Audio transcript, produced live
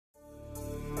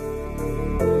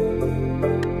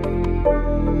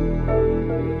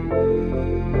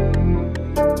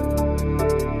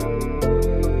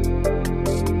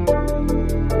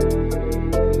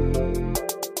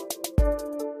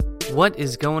What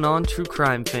is going on, true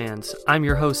crime fans? I'm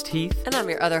your host, Heath. And I'm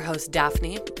your other host,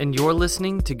 Daphne. And you're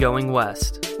listening to Going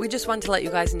West. We just wanted to let you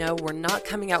guys know we're not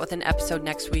coming out with an episode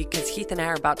next week because Heath and I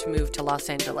are about to move to Los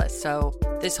Angeles. So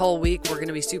this whole week, we're going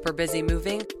to be super busy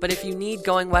moving. But if you need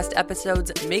Going West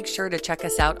episodes, make sure to check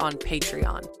us out on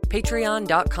Patreon.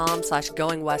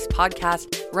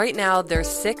 Patreon.com/GoingWestPodcast. Right now, there's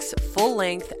 6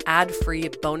 full-length, ad-free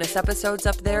bonus episodes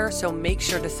up there, so make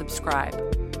sure to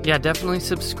subscribe. Yeah, definitely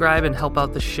subscribe and help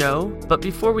out the show. But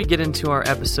before we get into our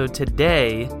episode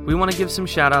today, we want to give some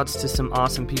shout outs to some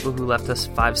awesome people who left us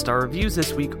 5-star reviews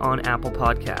this week on Apple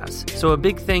Podcasts. So a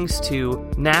big thanks to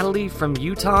Natalie from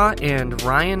Utah and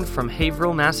Ryan from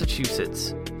Haverhill,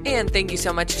 Massachusetts. And thank you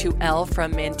so much to Elle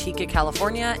from Manteca,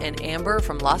 California, and Amber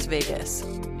from Las Vegas.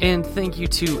 And thank you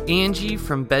to Angie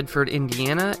from Bedford,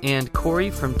 Indiana, and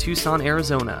Corey from Tucson,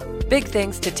 Arizona. Big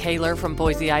thanks to Taylor from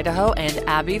Boise, Idaho, and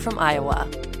Abby from Iowa.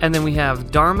 And then we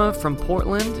have Dharma from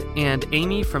Portland and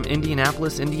Amy from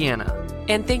Indianapolis, Indiana.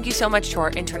 And thank you so much to our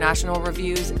international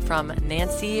reviews from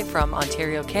Nancy from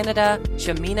Ontario, Canada,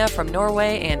 Shamina from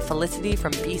Norway, and Felicity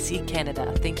from BC,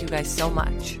 Canada. Thank you guys so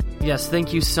much. Yes,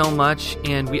 thank you so much.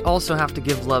 And we also have to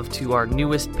give love to our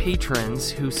newest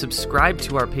patrons who subscribed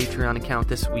to our Patreon account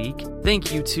this week.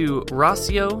 Thank you to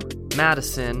Rossio,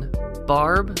 Madison,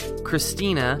 Barb,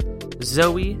 Christina,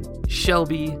 Zoe,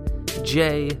 Shelby,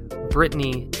 Jay,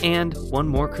 Brittany, and one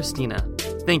more Christina.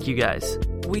 Thank you guys.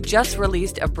 We just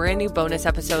released a brand new bonus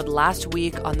episode last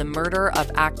week on the murder of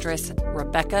actress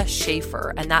Rebecca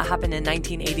Schaeffer, and that happened in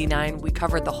 1989. We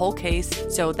covered the whole case,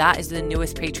 so that is the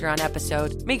newest Patreon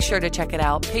episode. Make sure to check it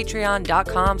out,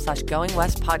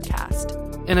 patreon.com/GoingWestPodcast.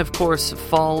 And of course,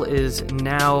 fall is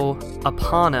now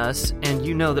upon us, and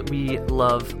you know that we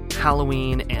love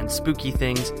Halloween and spooky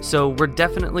things, so we're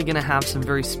definitely going to have some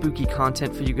very spooky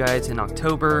content for you guys in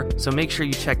October, so make sure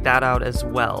you check that out as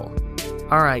well.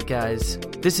 Alright guys,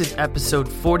 this is episode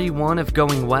 41 of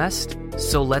Going West,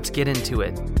 so let's get into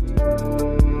it.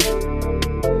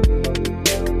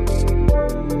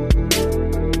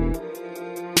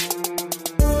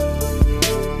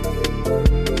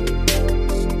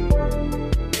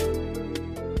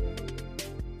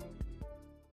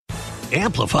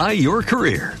 Amplify your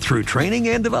career through training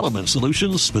and development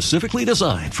solutions specifically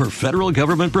designed for federal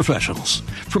government professionals.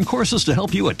 From courses to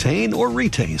help you attain or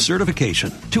retain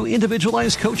certification, to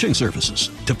individualized coaching services,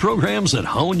 to programs that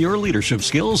hone your leadership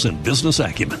skills and business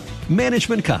acumen,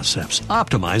 Management Concepts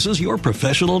optimizes your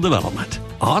professional development.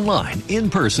 Online, in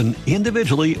person,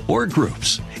 individually, or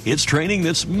groups, it's training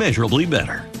that's measurably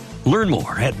better. Learn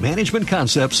more at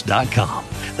managementconcepts.com.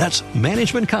 That's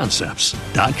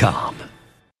managementconcepts.com.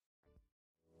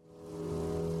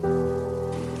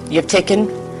 You have taken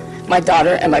my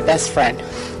daughter and my best friend.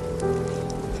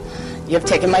 You have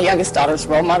taken my youngest daughter's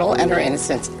role model and her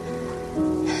innocence.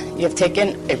 You have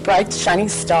taken a bright, shining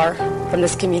star from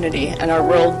this community and our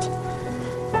world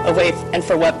away, and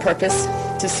for what purpose?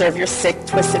 To serve your sick,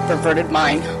 twisted, perverted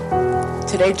mind.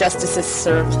 Today, justice is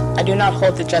served. I do not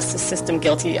hold the justice system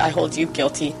guilty. I hold you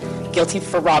guilty. Guilty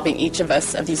for robbing each of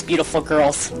us of these beautiful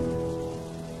girls.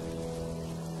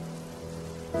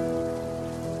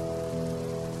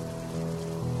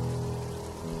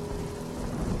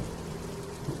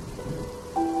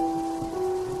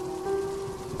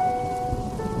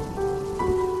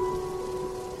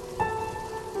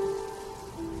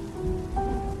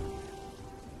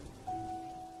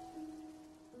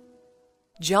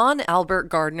 John Albert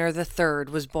Gardner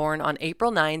III was born on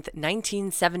April 9,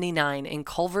 1979 in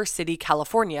Culver City,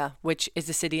 California, which is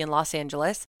a city in Los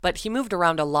Angeles, but he moved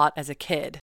around a lot as a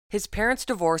kid. His parents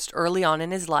divorced early on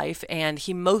in his life, and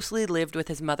he mostly lived with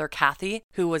his mother, Kathy,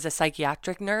 who was a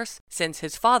psychiatric nurse, since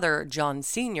his father, John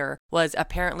Sr., was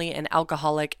apparently an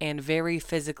alcoholic and very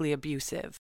physically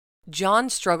abusive. John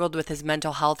struggled with his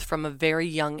mental health from a very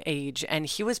young age, and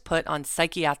he was put on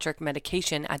psychiatric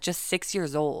medication at just 6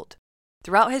 years old.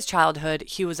 Throughout his childhood,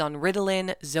 he was on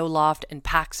Ritalin, Zoloft, and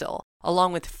Paxil,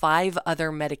 along with 5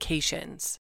 other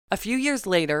medications. A few years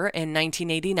later, in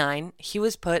 1989, he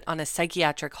was put on a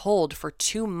psychiatric hold for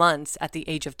 2 months at the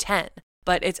age of 10,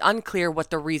 but it's unclear what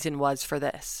the reason was for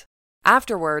this.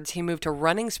 Afterwards, he moved to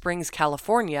Running Springs,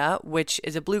 California, which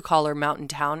is a blue-collar mountain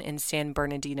town in San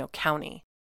Bernardino County.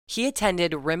 He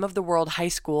attended Rim of the World High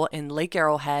School in Lake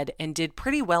Arrowhead and did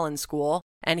pretty well in school,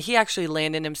 and he actually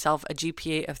landed himself a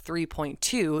GPA of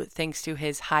 3.2 thanks to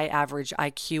his high average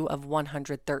IQ of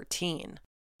 113.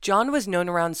 John was known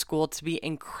around school to be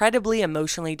incredibly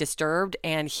emotionally disturbed,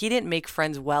 and he didn't make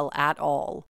friends well at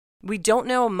all. We don't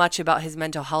know much about his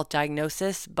mental health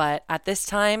diagnosis, but at this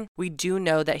time, we do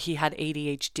know that he had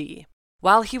ADHD.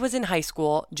 While he was in high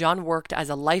school, John worked as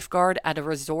a lifeguard at a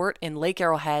resort in Lake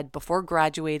Arrowhead before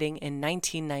graduating in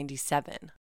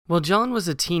 1997. While John was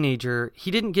a teenager,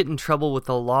 he didn't get in trouble with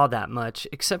the law that much,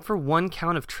 except for one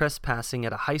count of trespassing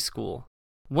at a high school.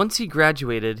 Once he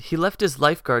graduated, he left his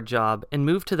lifeguard job and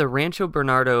moved to the Rancho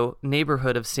Bernardo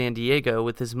neighborhood of San Diego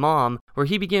with his mom, where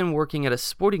he began working at a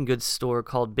sporting goods store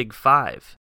called Big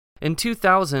Five. In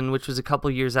 2000, which was a couple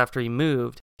years after he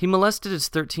moved, he molested his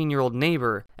 13-year-old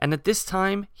neighbor, and at this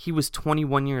time, he was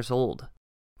 21 years old.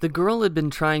 The girl had been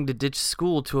trying to ditch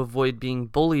school to avoid being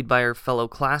bullied by her fellow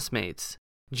classmates.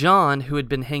 John, who had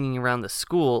been hanging around the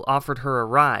school, offered her a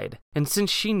ride, and since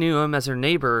she knew him as her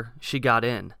neighbor, she got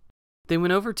in. They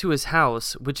went over to his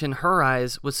house, which in her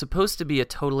eyes was supposed to be a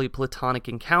totally platonic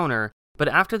encounter, but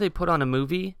after they put on a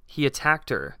movie, he attacked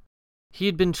her. He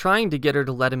had been trying to get her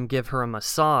to let him give her a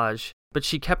massage, but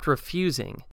she kept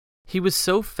refusing. He was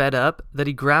so fed up that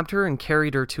he grabbed her and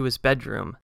carried her to his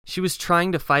bedroom. She was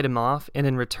trying to fight him off, and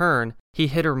in return, he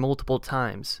hit her multiple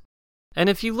times. And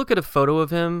if you look at a photo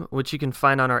of him, which you can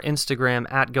find on our Instagram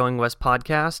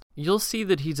 @GoingWestPodcast, you'll see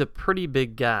that he's a pretty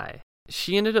big guy.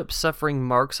 She ended up suffering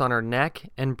marks on her neck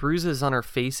and bruises on her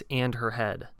face and her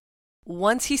head.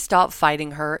 Once he stopped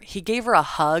fighting her, he gave her a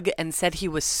hug and said he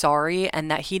was sorry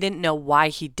and that he didn't know why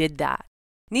he did that.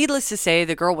 Needless to say,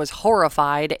 the girl was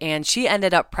horrified and she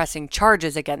ended up pressing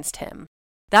charges against him.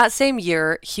 That same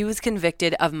year, he was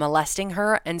convicted of molesting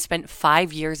her and spent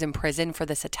 5 years in prison for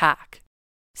this attack.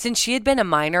 Since she had been a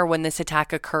minor when this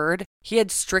attack occurred, he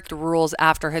had strict rules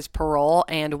after his parole,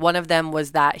 and one of them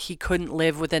was that he couldn't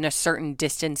live within a certain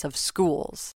distance of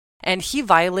schools. And he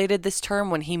violated this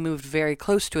term when he moved very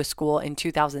close to a school in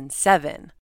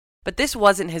 2007. But this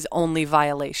wasn't his only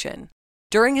violation.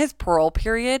 During his parole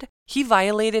period, he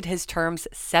violated his terms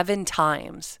 7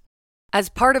 times. As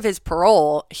part of his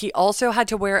parole, he also had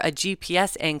to wear a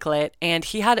GPS anklet, and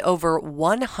he had over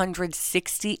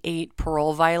 168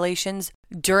 parole violations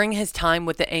during his time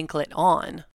with the anklet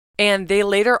on. And they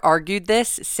later argued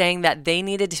this, saying that they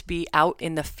needed to be out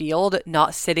in the field,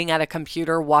 not sitting at a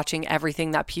computer watching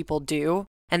everything that people do.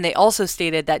 And they also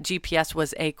stated that GPS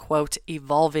was a, quote,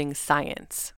 evolving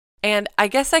science. And I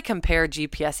guess I compare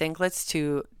GPS anklets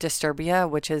to Disturbia,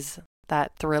 which is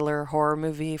that thriller horror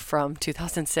movie from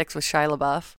 2006 with Shia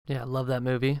LaBeouf. Yeah, I love that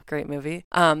movie. Great movie.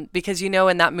 Because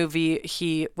in that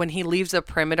movie, when he leaves the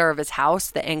perimeter of his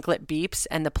house, the anklet beeps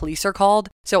and the police are called.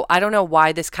 So I don't know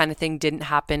why this kind of thing didn't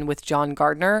happen with John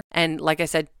Gardner. And like I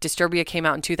said, Disturbia came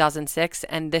out in 2006,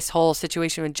 and this whole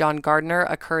situation with John Gardner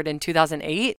occurred in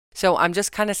 2008. So I'm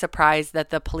just kind of surprised that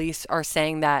the police are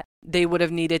saying that they would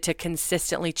have needed to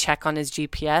consistently check on his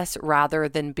GPS rather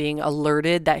than being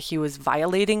alerted that he was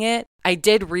violating it. I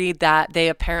did read that they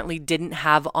apparently didn't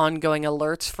have ongoing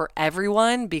alerts for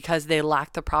everyone because they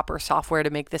lacked the proper software to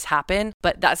make this happen,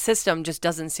 but that system just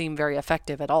doesn't seem very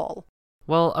effective at all.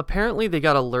 Well, apparently they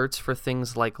got alerts for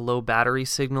things like low battery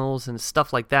signals and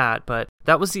stuff like that, but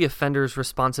that was the offender's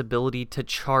responsibility to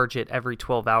charge it every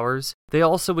 12 hours. They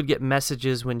also would get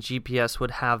messages when GPS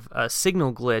would have a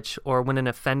signal glitch or when an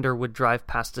offender would drive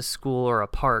past a school or a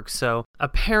park. So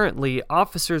apparently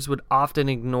officers would often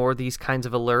ignore these kinds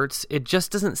of alerts. It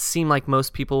just doesn't seem like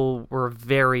most people were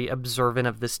very observant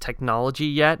of this technology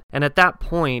yet. And at that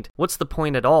point, what's the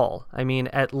point at all? I mean,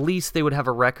 at least they would have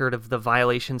a record of the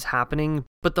violations happening,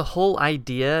 but the whole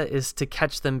idea is to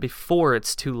catch them before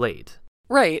it's too late.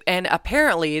 Right, and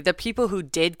apparently the people who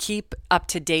did keep up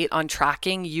to date on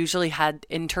tracking usually had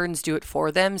interns do it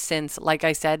for them since, like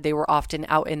I said, they were often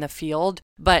out in the field.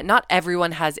 But not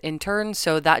everyone has interns,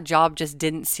 so that job just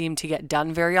didn't seem to get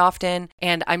done very often.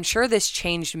 And I'm sure this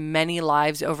changed many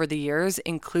lives over the years,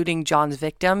 including John's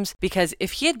victims, because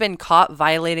if he had been caught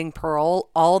violating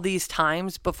parole all these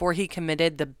times before he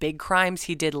committed the big crimes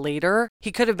he did later,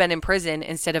 he could have been in prison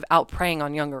instead of out preying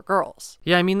on younger girls.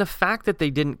 Yeah, I mean, the fact that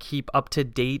they didn't keep up to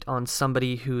date on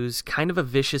somebody who's kind of a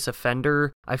vicious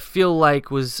offender, I feel like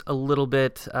was a little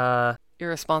bit,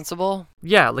 irresponsible?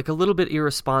 Yeah, like a little bit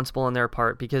irresponsible on their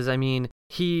part because, I mean,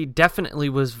 he definitely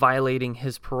was violating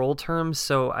his parole terms,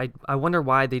 so I wonder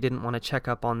why they didn't want to check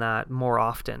up on that more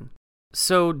often.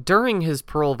 So during his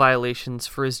parole violations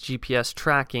for his GPS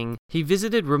tracking, he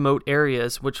visited remote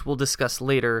areas, which we'll discuss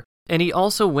later, and he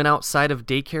also went outside of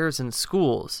daycares and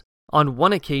schools. On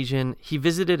one occasion, he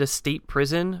visited a state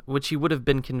prison, which he would have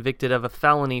been convicted of a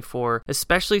felony for,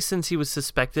 especially since he was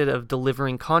suspected of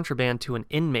delivering contraband to an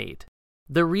inmate.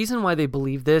 The reason why they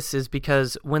believe this is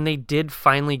because when they did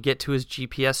finally get to his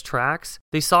GPS tracks,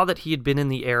 they saw that he had been in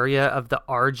the area of the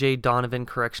R.J. Donovan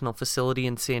Correctional Facility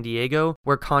in San Diego,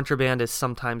 where contraband is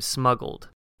sometimes smuggled.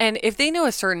 And if they know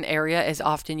a certain area is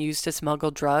often used to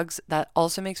smuggle drugs, that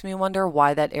also makes me wonder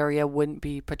why that area wouldn't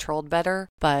be patrolled better,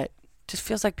 but just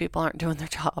feels like people aren't doing their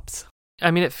jobs. I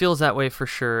mean, it feels that way for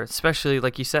sure, especially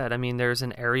like you said. I mean, there's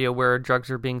an area where drugs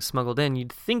are being smuggled in.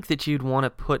 You'd think that you'd want to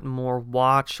put more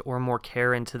watch or more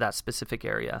care into that specific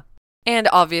area. And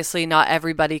obviously not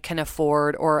everybody can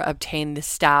afford or obtain the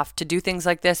staff to do things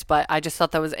like this, but I just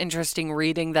thought that was interesting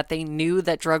reading that they knew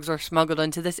that drugs were smuggled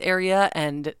into this area,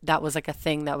 and that was like a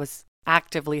thing that was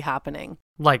actively happening.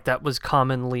 Like that was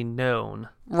commonly known.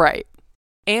 Right.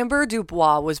 Amber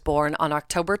Dubois was born on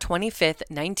October 25th,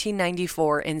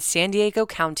 1994 in San Diego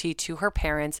County to her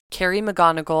parents, Carrie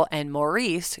McGonigal and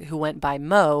Maurice, who went by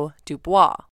Mo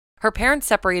Dubois. Her parents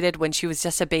separated when she was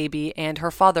just a baby, and her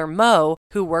father, Mo,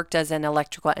 who worked as an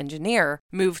electrical engineer,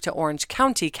 moved to Orange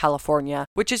County, California,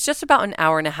 which is just about an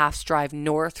hour and a half's drive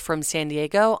north from San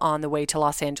Diego on the way to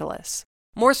Los Angeles.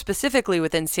 More specifically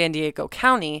within San Diego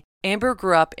County, Amber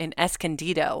grew up in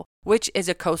Escondido, which is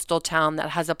a coastal town that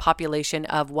has a population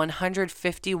of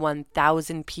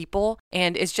 151,000 people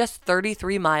and is just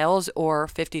 33 miles or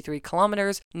 53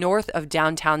 kilometers north of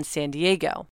downtown San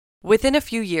Diego. Within a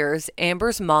few years,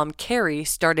 Amber's mom, Carrie,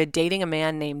 started dating a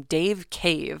man named Dave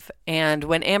Cave, and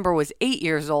when Amber was 8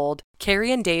 years old,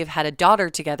 Carrie and Dave had a daughter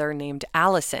together named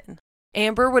Allison.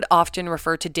 Amber would often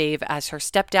refer to Dave as her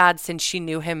stepdad since she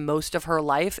knew him most of her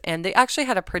life, and they actually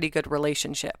had a pretty good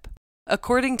relationship.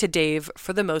 According to Dave,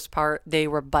 for the most part, they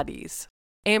were buddies.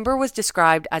 Amber was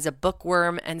described as a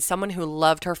bookworm and someone who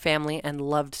loved her family and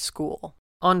loved school.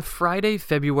 On Friday,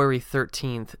 February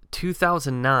 13th,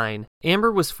 2009,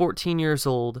 Amber was 14 years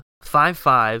old,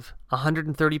 5'5",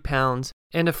 130 pounds,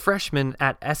 and a freshman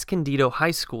at Escondido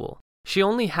High School. She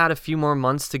only had a few more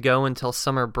months to go until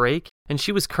summer break, and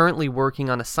she was currently working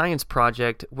on a science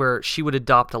project where she would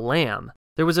adopt a lamb.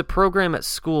 There was a program at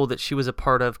school that she was a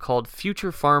part of called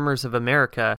Future Farmers of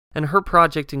America, and her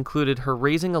project included her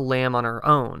raising a lamb on her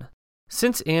own.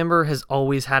 Since Amber has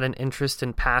always had an interest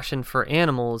and passion for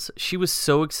animals, she was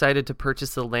so excited to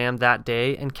purchase the lamb that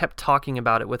day and kept talking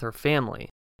about it with her family.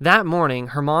 That morning,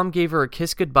 her mom gave her a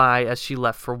kiss goodbye as she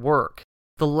left for work.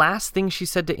 The last thing she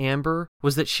said to Amber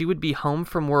was that she would be home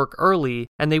from work early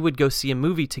and they would go see a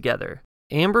movie together.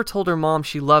 Amber told her mom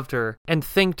she loved her and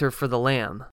thanked her for the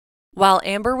lamb. While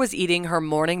Amber was eating her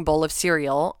morning bowl of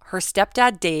cereal, her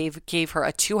stepdad Dave gave her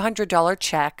a $200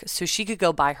 check so she could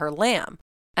go buy her lamb.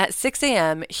 At 6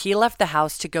 a.m., he left the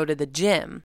house to go to the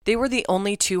gym. They were the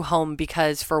only two home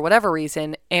because, for whatever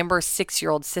reason, Amber's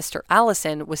 6-year-old sister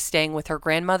Allison was staying with her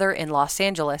grandmother in Los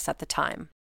Angeles at the time.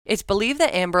 It's believed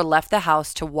that Amber left the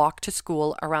house to walk to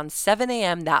school around 7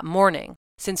 a.m. that morning,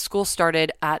 since school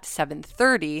started at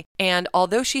 7:30, and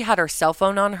although she had her cell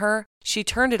phone on her, she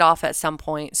turned it off at some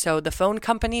point, so the phone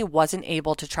company wasn't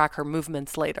able to track her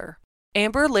movements later.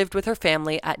 Amber lived with her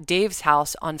family at Dave's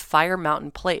house on Fire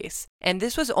Mountain Place, and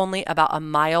this was only about a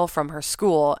mile from her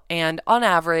school and, on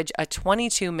average, a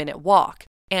 22-minute walk,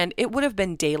 and it would have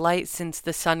been daylight since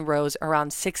the sun rose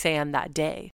around 6 a.m. that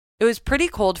day. It was pretty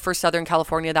cold for Southern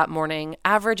California that morning,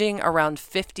 averaging around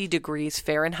 50 degrees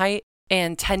Fahrenheit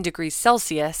and 10 degrees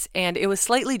Celsius, and it was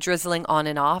slightly drizzling on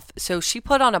and off, so she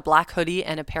put on a black hoodie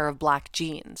and a pair of black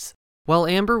jeans. While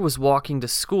Amber was walking to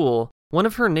school, one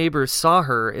of her neighbors saw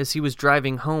her as he was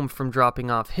driving home from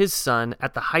dropping off his son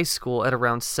at the high school at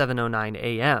around 7:09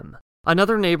 a.m.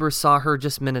 Another neighbor saw her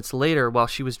just minutes later while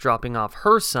she was dropping off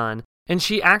her son, and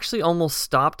she actually almost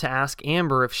stopped to ask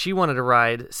Amber if she wanted a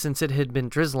ride since it had been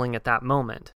drizzling at that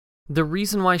moment. The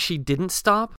reason why she didn't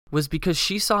stop was because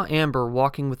she saw Amber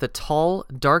walking with a tall,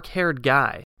 dark-haired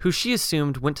guy who she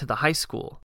assumed went to the high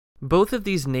school. Both of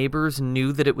these neighbors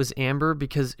knew that it was Amber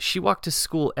because she walked to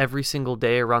school every single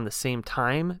day around the same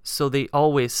time, so they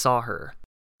always saw her.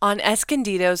 On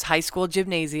Escondido's high school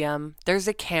gymnasium, there's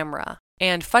a camera.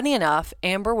 And funny enough,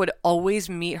 Amber would always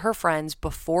meet her friends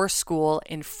before school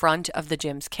in front of the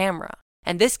gym's camera.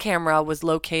 And this camera was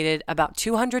located about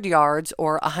 200 yards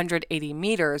or 180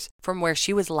 meters from where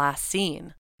she was last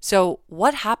seen. So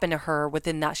what happened to her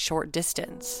within that short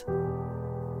distance?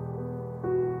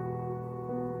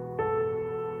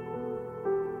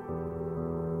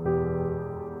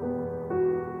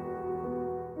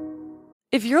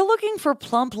 If you're looking for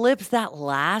plump lips that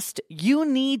last, you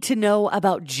need to know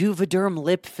about Juvederm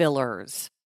lip fillers.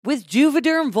 With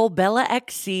Juvederm Volbella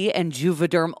XC and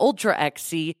Juvederm Ultra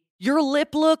XC, your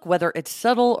lip look, whether it's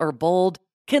subtle or bold,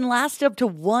 can last up to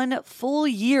 1 full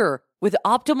year with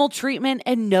optimal treatment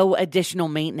and no additional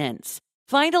maintenance.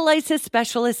 Find a licensed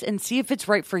specialist and see if it's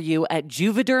right for you at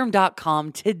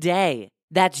Juvederm.com today.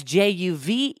 That's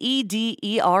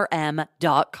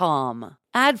Juvederm.com.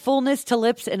 Add fullness to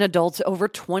lips in adults over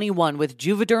 21 with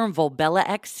Juvederm Volbella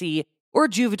XC or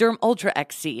Juvederm Ultra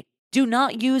XC. Do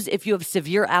not use if you have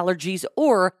severe allergies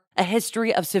or a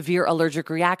history of severe allergic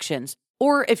reactions,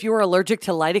 or if you are allergic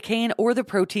to lidocaine or the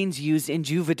proteins used in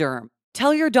Juvederm.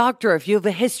 Tell your doctor if you have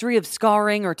a history of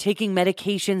scarring or taking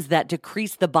medications that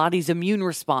decrease the body's immune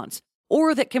response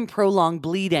or that can prolong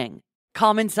bleeding.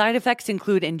 Common side effects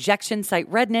include injection site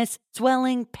redness,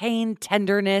 swelling, pain,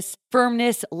 tenderness,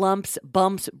 firmness, lumps,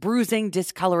 bumps, bruising,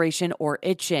 discoloration, or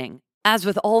itching. As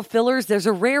with all fillers, there's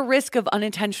a rare risk of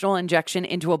unintentional injection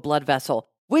into a blood vessel,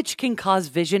 which can cause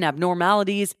vision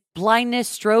abnormalities, blindness,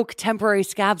 stroke, temporary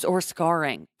scabs, or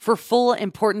scarring. For full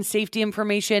important safety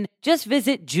information, just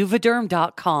visit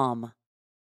Juvederm.com.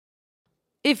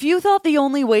 If you thought the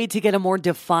only way to get a more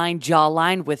defined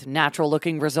jawline with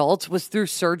natural-looking results was through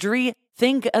surgery,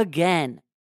 think again.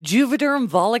 Juvederm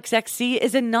Volux XC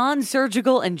is a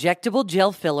non-surgical injectable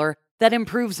gel filler that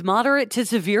improves moderate to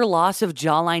severe loss of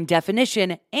jawline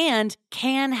definition and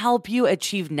can help you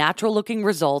achieve natural-looking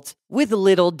results with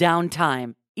little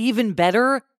downtime. Even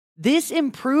better, this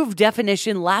improved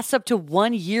definition lasts up to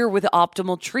 1 year with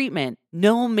optimal treatment.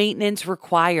 No maintenance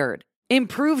required.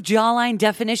 Improve jawline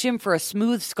definition for a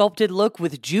smooth, sculpted look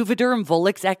with Juvederm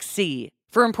Volux XC.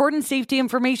 For important safety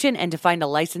information and to find a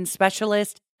licensed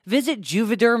specialist, visit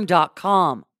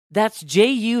Juvederm.com. That's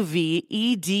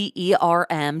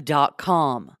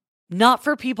Juvederm.com. Not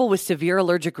for people with severe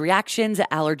allergic reactions,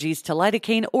 allergies to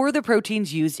lidocaine, or the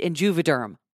proteins used in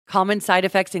Juvederm. Common side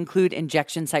effects include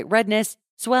injection site redness,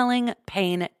 swelling,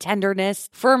 pain, tenderness,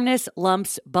 firmness,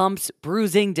 lumps, bumps,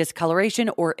 bruising, discoloration,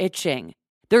 or itching.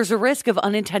 There's a risk of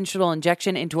unintentional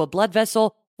injection into a blood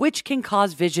vessel, which can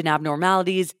cause vision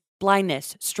abnormalities,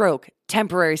 blindness, stroke,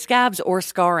 temporary scabs, or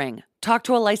scarring. Talk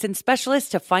to a licensed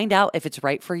specialist to find out if it's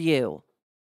right for you.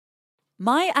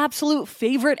 My absolute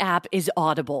favorite app is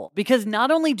Audible because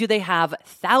not only do they have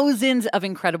thousands of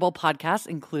incredible podcasts,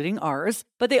 including ours,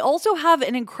 but they also have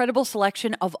an incredible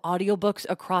selection of audiobooks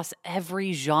across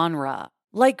every genre.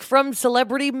 Like from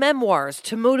celebrity memoirs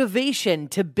to motivation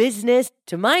to business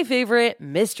to my favorite,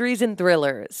 mysteries and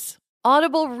thrillers.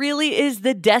 Audible really is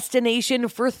the destination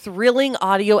for thrilling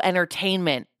audio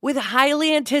entertainment with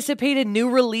highly anticipated new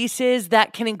releases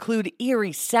that can include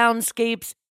eerie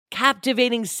soundscapes,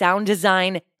 captivating sound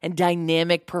design, and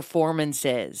dynamic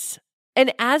performances.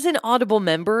 And as an Audible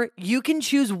member, you can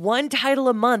choose one title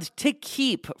a month to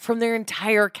keep from their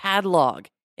entire catalog,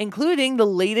 including the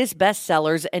latest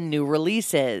bestsellers and new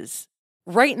releases.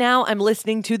 Right now, I'm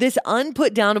listening to this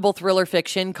unputdownable thriller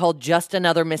fiction called Just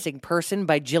Another Missing Person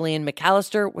by Gillian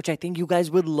McAllister, which I think you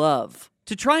guys would love.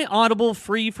 To try Audible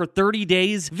free for 30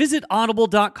 days, visit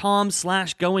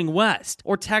audible.com/goingwest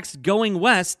or text Going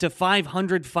West to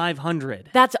 500-500.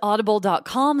 That's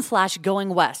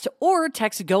audible.com/goingwest or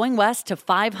text Going West to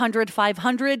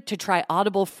 500-500 to try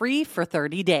Audible free for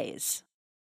 30 days.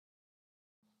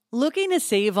 Looking to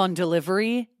save on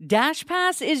delivery?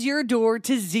 DashPass is your door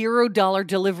to $0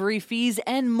 delivery fees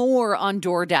and more on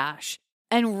DoorDash.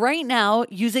 And right now,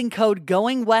 using code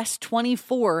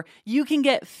GOINGWEST24, you can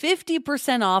get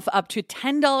 50% off up to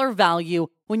 $10 value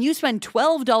when you spend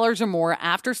 $12 or more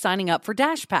after signing up for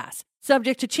DashPass.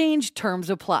 Subject to change, terms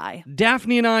apply.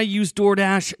 Daphne and I use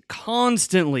DoorDash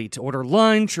constantly to order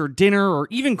lunch or dinner or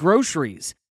even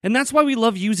groceries. And that's why we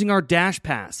love using our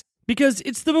DashPass, because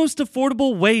it's the most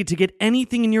affordable way to get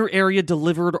anything in your area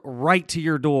delivered right to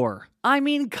your door. I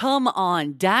mean, come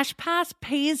on. DashPass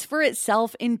pays for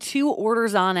itself in 2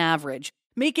 orders on average,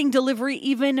 making delivery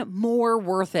even more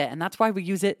worth it. And that's why we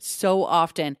use it so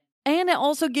often. And it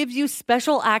also gives you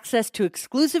special access to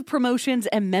exclusive promotions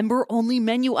and member-only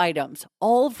menu items,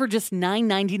 all for just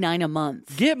 $9.99 a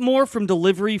month. Get more from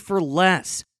delivery for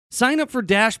less. Sign up for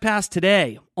DashPass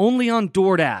today, only on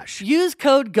DoorDash. Use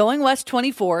code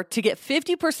GOINGWEST24 to get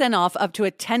 50% off up to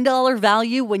a $10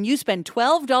 value when you spend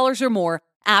 $12 or more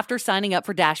after signing up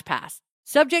for DashPass.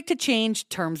 Subject to change,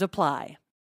 terms apply.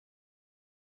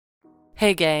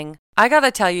 Hey gang, I gotta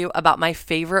tell you about my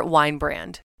favorite wine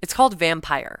brand. It's called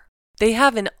Vampire. They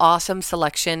have an awesome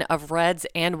selection of reds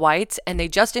and whites, and they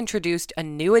just introduced a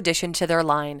new addition to their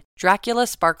line, Dracula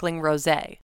Sparkling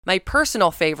Rosé. My personal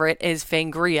favorite is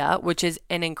Fangria, which is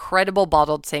an incredible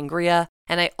bottled sangria,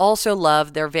 and I also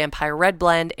love their Vampire Red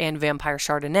Blend and Vampire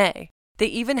Chardonnay. They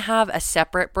even have a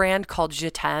separate brand called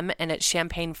Je T'aime, and it's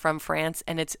champagne from France,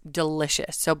 and it's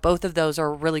delicious. So both of those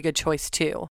are a really good choice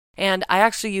too. And I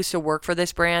actually used to work for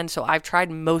this brand, so I've tried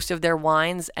most of their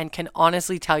wines and can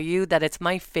honestly tell you that it's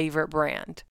my favorite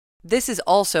brand. This is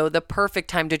also the perfect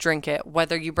time to drink it,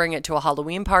 whether you bring it to a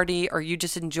Halloween party or you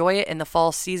just enjoy it in the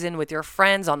fall season with your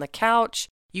friends on the couch.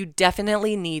 you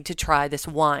definitely need to try this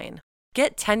wine.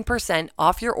 Get 10%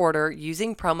 off your order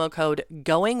using promo code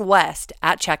GOINGWEST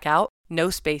at checkout, no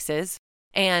spaces.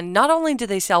 And not only do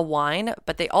they sell wine,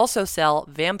 but they also sell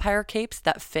vampire capes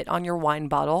that fit on your wine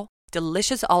bottle,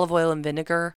 delicious olive oil and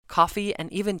vinegar, coffee,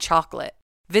 and even chocolate.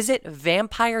 Visit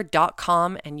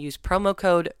vampire.com and use promo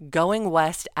code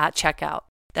GOINGWEST at checkout.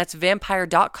 That's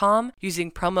vampire.com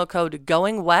using promo code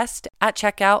GOINGWEST at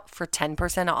checkout for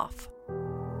 10% off.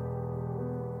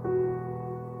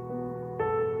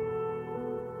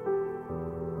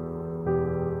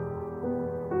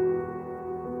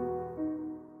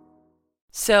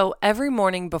 So every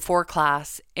morning before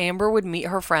class, Amber would meet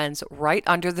her friends right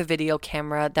under the video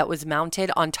camera that was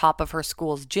mounted on top of her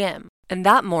school's gym. And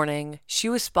that morning, she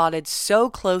was spotted so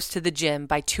close to the gym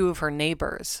by two of her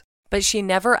neighbors. But she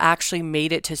never actually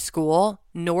made it to school,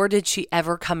 nor did she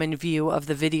ever come in view of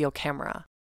the video camera.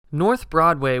 North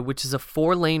Broadway, which is a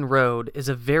 4-lane road, is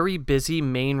a very busy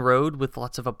main road with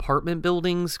lots of apartment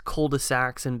buildings,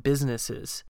 cul-de-sacs, and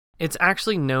businesses. It's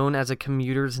actually known as a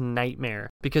commuter's nightmare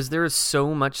because there is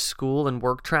so much school and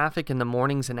work traffic in the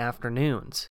mornings and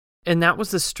afternoons. And that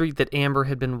was the street that Amber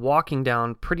had been walking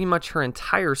down pretty much her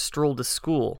entire stroll to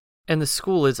school. And the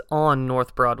school is on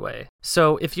North Broadway.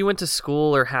 So if you went to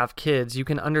school or have kids, you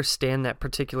can understand that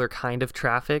particular kind of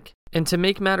traffic. And to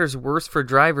make matters worse for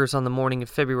drivers, on the morning of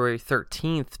February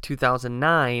 13th,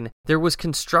 2009, there was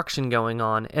construction going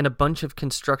on, and a bunch of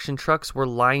construction trucks were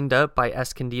lined up by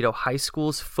Escondido High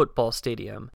School's football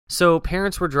stadium. So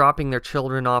parents were dropping their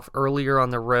children off earlier on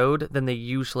the road than they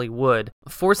usually would,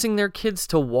 forcing their kids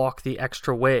to walk the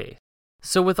extra way.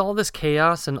 So with all this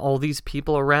chaos and all these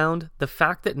people around, the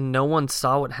fact that no one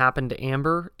saw what happened to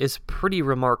Amber is pretty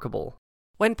remarkable.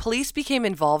 When police became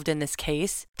involved in this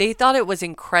case, they thought it was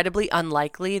incredibly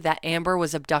unlikely that Amber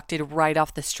was abducted right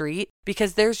off the street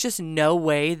because there's just no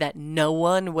way that no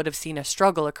one would have seen a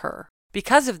struggle occur.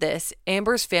 Because of this,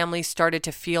 Amber's family started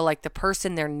to feel like the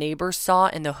person their neighbors saw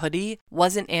in the hoodie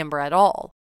wasn't Amber at all.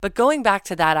 But going back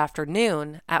to that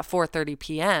afternoon at 4:30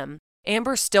 p.m.,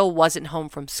 Amber still wasn't home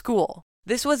from school.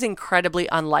 This was incredibly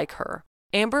unlike her.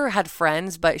 Amber had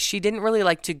friends, but she didn't really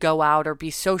like to go out or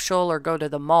be social or go to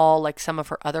the mall like some of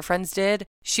her other friends did.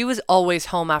 She was always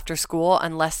home after school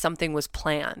unless something was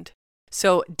planned.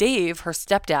 So Dave, her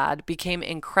stepdad, became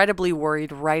incredibly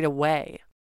worried right away.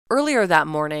 Earlier that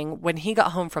morning, when he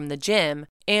got home from the gym,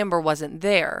 Amber wasn't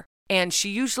there, and she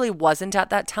usually wasn't at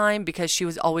that time because she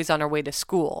was always on her way to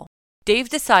school. Dave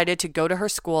decided to go to her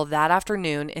school that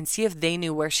afternoon and see if they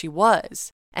knew where she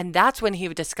was. And that's when he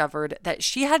discovered that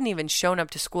she hadn't even shown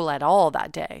up to school at all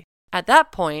that day. At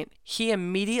that point, he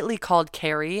immediately called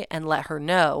Carrie and let her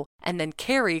know, and then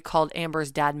Carrie called Amber's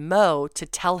dad Mo to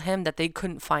tell him that they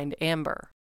couldn't find Amber.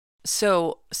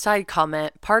 So, side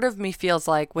comment, part of me feels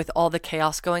like with all the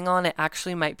chaos going on, it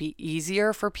actually might be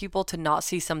easier for people to not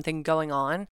see something going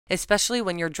on, especially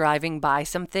when you're driving by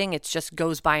something, it just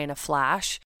goes by in a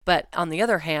flash. But on the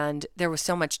other hand, there was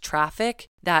so much traffic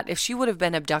that if she would have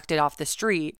been abducted off the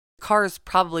street, cars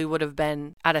probably would have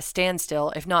been at a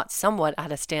standstill, if not somewhat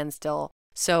at a standstill.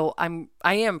 So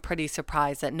I am pretty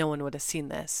surprised that no one would have seen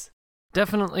this.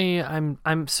 Definitely,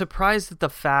 I'm surprised at the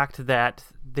fact that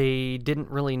they didn't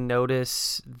really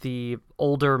notice the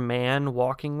older man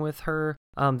walking with her.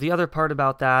 The other part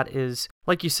about that is,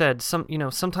 like you said,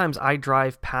 sometimes I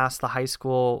drive past the high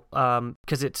school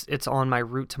because it's on my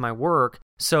route to my work.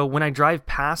 So when I drive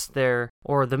past there,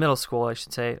 or the middle school, I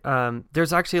should say,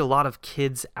 there's actually a lot of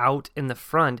kids out in the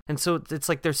front. And so it's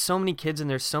like there's so many kids and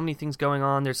there's so many things going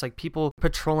on. There's like people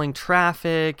patrolling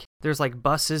traffic. There's like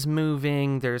buses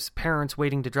moving. There's parents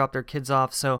waiting to drop their kids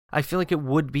off. So I feel like it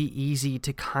would be easy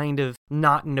to kind of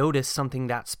not notice something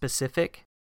that specific.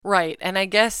 Right, and I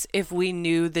guess if we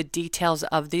knew the details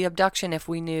of the abduction, if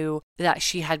we knew that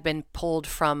she had been pulled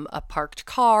from a parked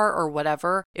car or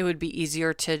whatever, it would be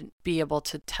easier to be able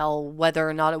to tell whether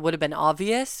or not it would have been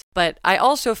obvious. But I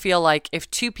also feel like if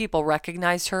two people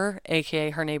recognized her, aka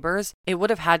her neighbors, it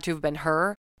would have had to have been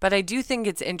her. But I do think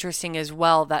it's interesting as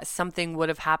well that something would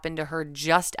have happened to her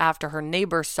just after her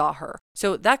neighbors saw her.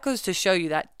 So that goes to show you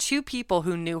that two people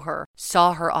who knew her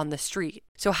saw her on the street.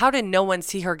 So how did no one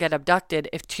see her get abducted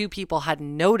if two people had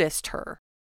noticed her?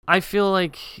 I feel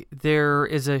like there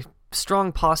is a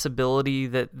strong possibility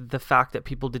that the fact that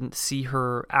people didn't see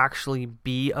her actually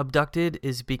be abducted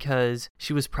is because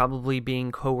she was probably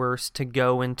being coerced to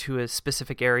go into a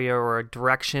specific area or a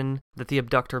direction that the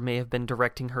abductor may have been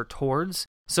directing her towards.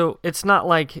 So it's not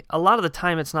like, a lot of the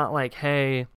time it's not like,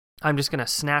 hey, I'm just going to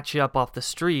snatch you up off the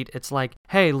street. It's like,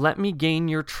 hey, let me gain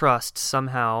your trust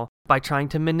somehow by trying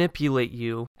to manipulate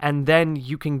you, and then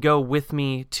you can go with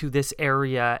me to this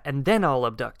area, and then I'll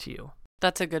abduct you.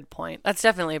 That's a good point. That's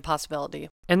definitely a possibility.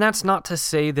 And that's not to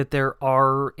say that there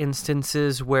are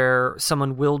instances where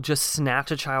someone will just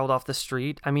snatch a child off the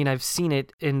street. I mean, I've seen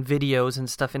it in videos and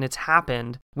stuff, and it's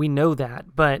happened. We know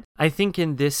that. But I think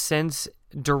in this sense,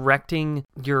 directing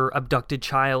your abducted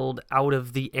child out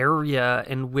of the area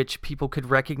in which people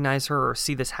could recognize her or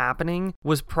see this happening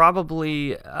was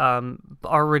probably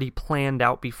already planned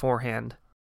out beforehand.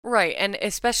 Right, and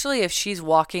especially if she's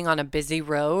walking on a busy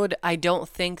road, I don't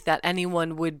think that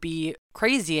anyone would be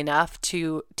crazy enough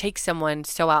to take someone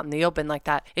so out in the open like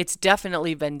that. It's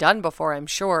definitely been done before, I'm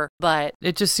sure, but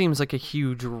it just seems like a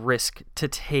huge risk to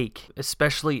take,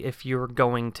 especially if you're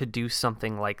going to do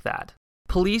something like that.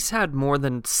 Police had more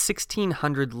than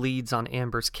 1,600 leads on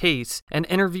Amber's case and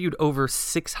interviewed over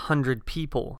 600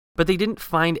 people, but they didn't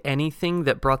find anything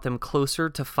that brought them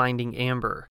closer to finding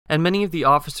Amber. And many of the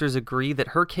officers agree that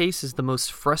her case is the most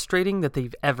frustrating that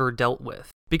they've ever dealt with.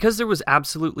 Because there was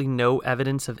absolutely no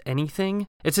evidence of anything,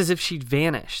 it's as if she'd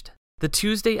vanished. The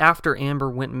Tuesday after Amber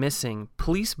went missing,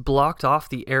 police blocked off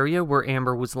the area where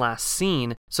Amber was last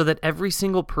seen so that every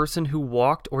single person who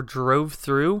walked or drove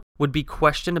through would be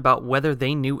questioned about whether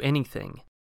they knew anything.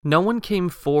 No one came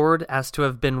forward as to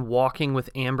have been walking with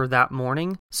Amber that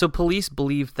morning, so police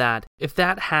believed that if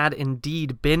that had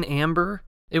indeed been Amber,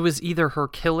 it was either her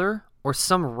killer or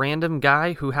some random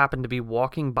guy who happened to be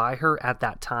walking by her at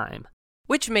that time.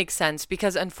 Which makes sense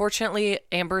because unfortunately,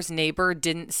 Amber's neighbor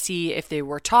didn't see if they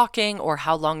were talking or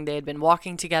how long they had been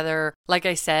walking together. Like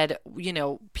I said,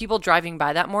 people driving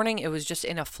by that morning, it was just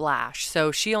in a flash.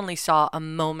 So she only saw a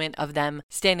moment of them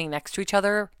standing next to each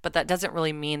other, but that doesn't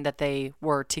really mean that they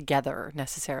were together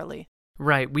necessarily.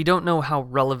 Right, we don't know how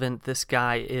relevant this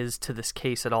guy is to this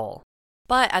case at all.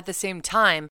 But at the same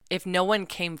time, if no one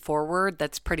came forward,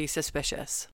 that's pretty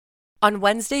suspicious. On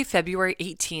Wednesday, February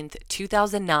 18th,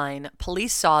 2009,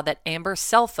 police saw that Amber's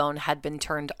cell phone had been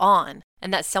turned on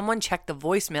and that someone checked the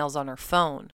voicemails on her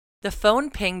phone. The phone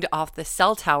pinged off the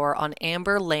cell tower on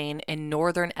Amber Lane in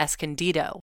northern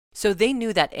Escondido. So they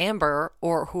knew that Amber,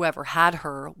 or whoever had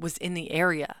her, was in the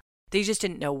area. They just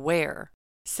didn't know where.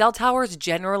 Cell towers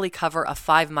generally cover a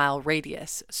 5-mile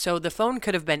radius, so the phone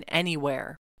could have been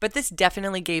anywhere. But this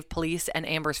definitely gave police and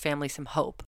Amber's family some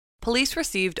hope. Police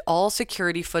received all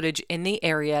security footage in the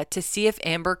area to see if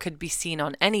Amber could be seen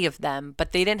on any of them,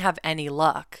 but they didn't have any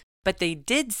luck. But they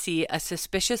did see a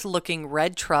suspicious-looking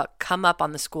red truck come up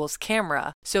on the school's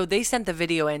camera, so they sent the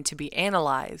video in to be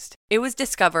analyzed. It was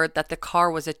discovered that the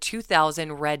car was a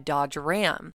 2000 red Dodge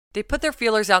Ram. They put their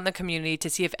feelers out in the community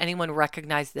to see if anyone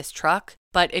recognized this truck,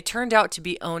 but it turned out to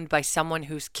be owned by someone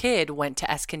whose kid went to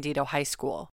Escondido High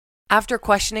School. After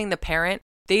questioning the parent,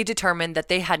 they determined that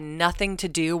they had nothing to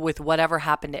do with whatever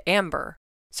happened to Amber.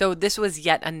 So this was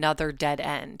yet another dead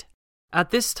end. At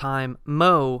this time,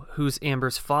 Mo, who's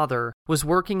Amber's father, was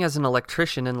working as an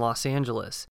electrician in Los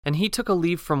Angeles, and he took a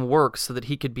leave from work so that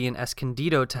he could be in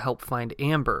Escondido to help find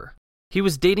Amber. He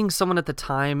was dating someone at the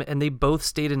time, and they both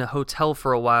stayed in a hotel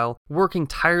for a while, working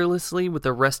tirelessly with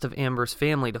the rest of Amber's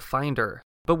family to find her.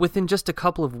 But within just a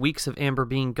couple of weeks of Amber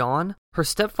being gone, her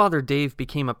stepfather Dave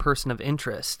became a person of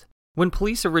interest. When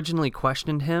police originally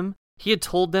questioned him, he had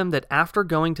told them that after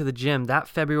going to the gym that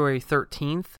February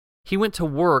 13th, he went to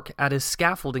work at his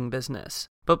scaffolding business,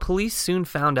 but police soon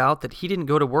found out that he didn't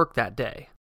go to work that day.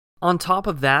 On top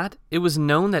of that, it was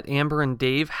known that Amber and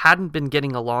Dave hadn't been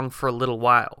getting along for a little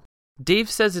while. Dave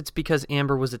says it's because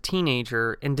Amber was a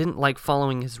teenager and didn't like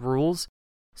following his rules,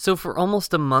 so for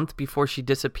almost a month before she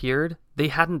disappeared, they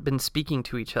hadn't been speaking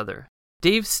to each other.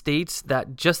 Dave states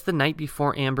that just the night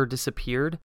before Amber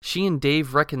disappeared, she and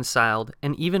Dave reconciled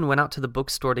and even went out to the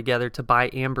bookstore together to buy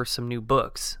Amber some new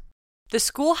books. The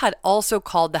school had also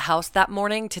called the house that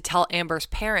morning to tell Amber's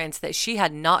parents that she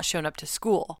had not shown up to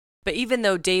school. But even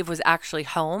though Dave was actually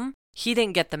home, he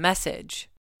didn't get the message.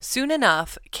 Soon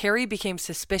enough, Carrie became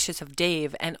suspicious of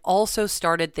Dave and also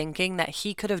started thinking that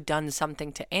he could have done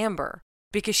something to Amber,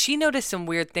 because she noticed some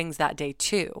weird things that day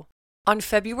too. On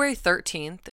February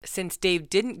 13th, since Dave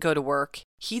didn't go to work,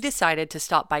 he decided to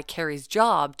stop by Carrie's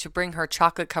job to bring her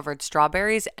chocolate-covered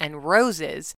strawberries and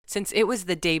roses since it was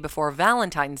the day before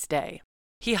Valentine's Day.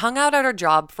 He hung out at her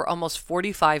job for almost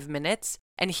 45 minutes,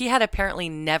 and he had apparently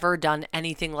never done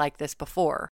anything like this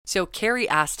before, so Carrie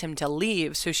asked him to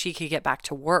leave so she could get back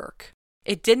to work.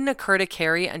 It didn't occur to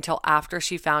Carrie until after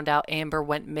she found out Amber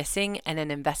went missing and an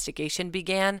investigation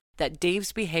began that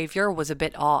Dave's behavior was a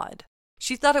bit odd.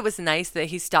 She thought it was nice that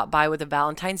he stopped by with a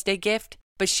Valentine's Day gift,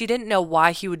 but she didn't know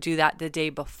why he would do that the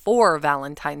day before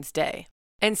Valentine's Day.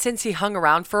 And since he hung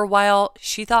around for a while,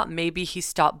 she thought maybe he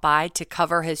stopped by to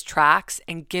cover his tracks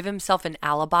and give himself an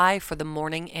alibi for the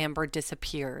morning Amber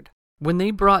disappeared. When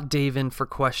they brought Dave in for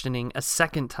questioning a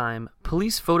second time,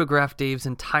 police photographed Dave's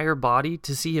entire body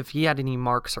to see if he had any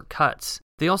marks or cuts.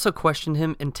 They also questioned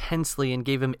him intensely and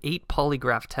gave him 8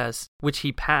 polygraph tests, which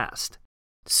he passed.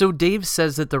 So Dave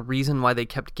says that the reason why they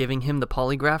kept giving him the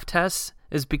polygraph tests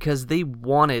is because they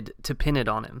wanted to pin it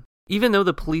on him. Even though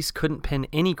the police couldn't pin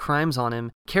any crimes on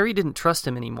him, Carrie didn't trust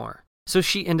him anymore. So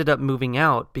she ended up moving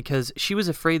out because she was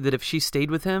afraid that if she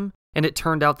stayed with him and it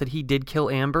turned out that he did kill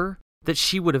Amber, that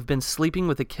she would have been sleeping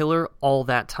with a killer all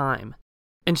that time.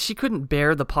 And she couldn't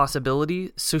bear the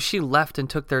possibility, so she left and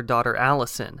took their daughter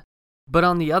Allison. But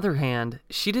on the other hand,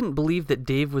 she didn't believe that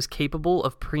Dave was capable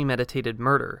of premeditated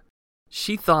murder.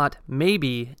 She thought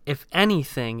maybe, if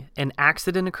anything, an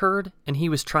accident occurred and he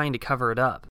was trying to cover it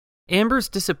up. Amber's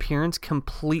disappearance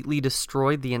completely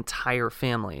destroyed the entire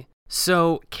family.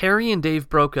 So Carrie and Dave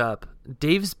broke up,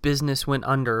 Dave's business went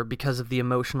under because of the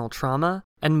emotional trauma,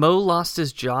 and Mo lost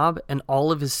his job and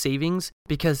all of his savings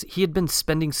because he had been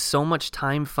spending so much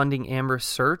time funding Amber's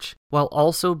search while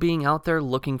also being out there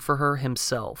looking for her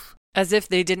himself. As if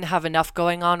they didn't have enough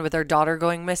going on with their daughter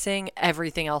going missing,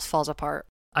 everything else falls apart.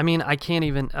 I mean, I can't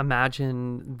even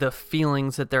imagine the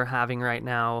feelings that they're having right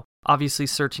now. Obviously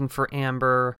searching for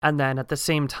Amber, and then at the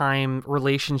same time,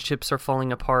 relationships are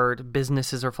falling apart,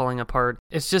 businesses are falling apart.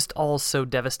 It's just all so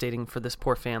devastating for this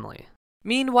poor family.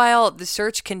 Meanwhile, the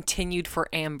search continued for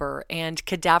Amber, and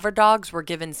cadaver dogs were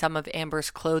given some of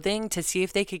Amber's clothing to see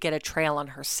if they could get a trail on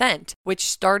her scent, which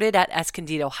started at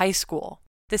Escondido High School.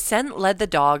 The scent led the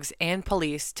dogs and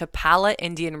police to Pala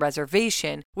Indian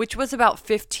Reservation, which was about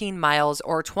 15 miles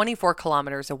or 24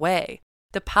 kilometers away.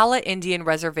 The Pala Indian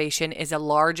Reservation is a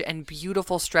large and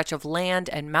beautiful stretch of land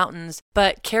and mountains,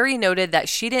 but Carrie noted that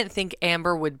she didn't think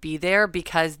Amber would be there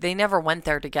because they never went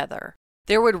there together.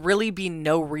 There would really be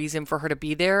no reason for her to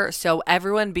be there, so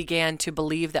everyone began to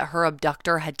believe that her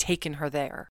abductor had taken her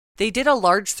there. They did a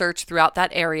large search throughout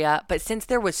that area, but since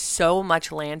there was so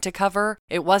much land to cover,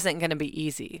 it wasn't going to be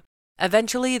easy.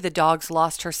 Eventually, the dogs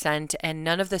lost her scent and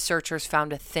none of the searchers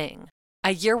found a thing.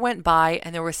 A year went by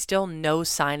and there was still no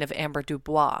sign of Amber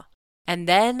Dubois. And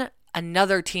then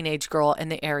another teenage girl in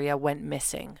the area went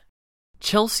missing.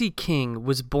 Chelsea King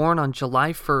was born on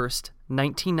July 1st,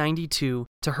 1992,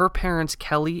 to her parents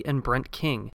Kelly and Brent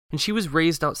King, and she was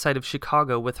raised outside of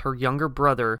Chicago with her younger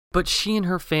brother, but she and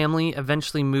her family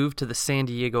eventually moved to the San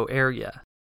Diego area.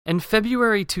 In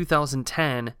February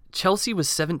 2010, Chelsea was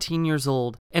 17 years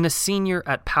old and a senior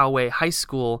at Poway High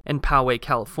School in Poway,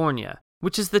 California,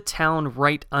 which is the town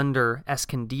right under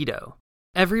Escondido.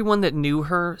 Everyone that knew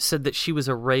her said that she was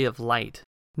a ray of light.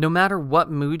 No matter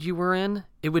what mood you were in,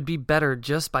 it would be better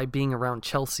just by being around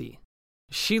Chelsea.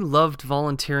 She loved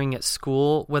volunteering at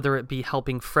school, whether it be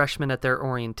helping freshmen at their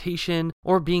orientation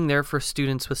or being there for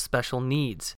students with special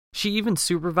needs. She even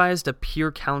supervised a peer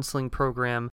counseling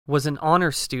program, was an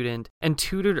honor student, and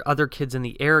tutored other kids in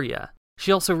the area.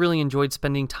 She also really enjoyed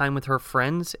spending time with her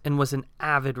friends and was an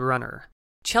avid runner.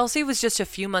 Chelsea was just a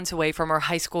few months away from her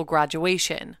high school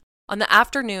graduation. On the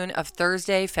afternoon of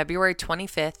Thursday, February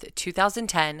 25th,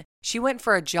 2010, she went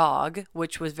for a jog,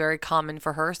 which was very common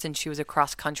for her since she was a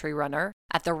cross-country runner,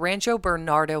 at the Rancho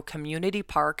Bernardo Community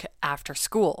Park after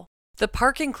school. The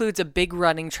park includes a big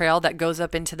running trail that goes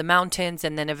up into the mountains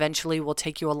and then eventually will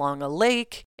take you along a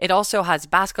lake. It also has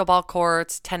basketball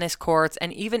courts, tennis courts,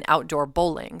 and even outdoor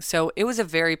bowling. So it was a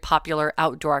very popular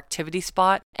outdoor activity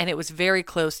spot, and it was very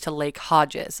close to Lake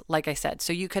Hodges, like I said.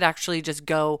 So you could actually just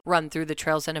go run through the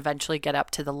trails and eventually get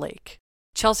up to the lake.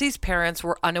 Chelsea's parents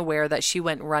were unaware that she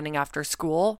went running after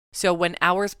school, so when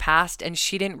hours passed and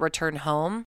she didn't return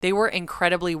home, they were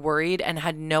incredibly worried and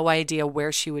had no idea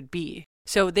where she would be.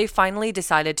 So they finally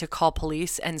decided to call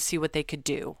police and see what they could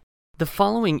do. The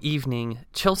following evening,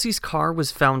 Chelsea's car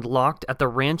was found locked at the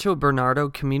Rancho Bernardo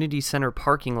Community Center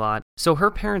parking lot, so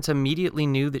her parents immediately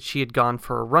knew that she had gone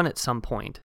for a run at some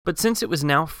point. But since it was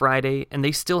now Friday and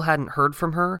they still hadn't heard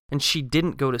from her and she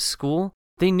didn't go to school,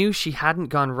 they knew she hadn't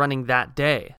gone running that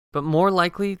day, but more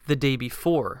likely the day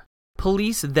before.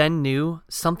 Police then knew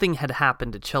something had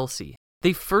happened to Chelsea.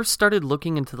 They first started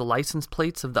looking into the license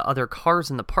plates of the other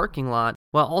cars in the parking lot,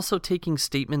 while also taking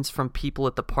statements from people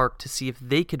at the park to see if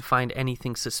they could find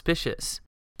anything suspicious.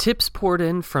 Tips poured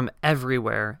in from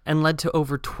everywhere and led to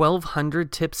over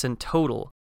 1,200 tips in total,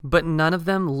 but none of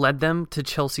them led them to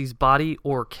Chelsea's body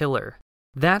or killer.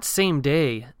 That same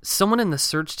day, someone in the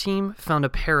search team found a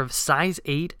pair of size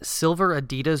 8 silver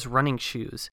Adidas running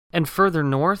shoes, and further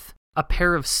north, a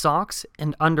pair of socks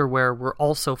and underwear were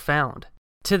also found.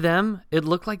 To them, it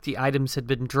looked like the items had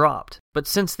been dropped, but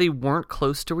since they weren't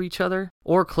close to each other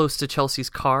or close to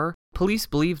Chelsea's car, police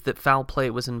believed that foul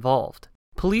play was involved.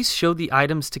 Police showed the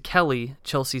items to Kelly,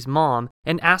 Chelsea's mom,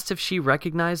 and asked if she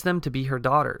recognized them to be her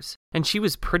daughters, and she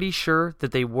was pretty sure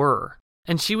that they were.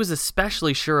 And she was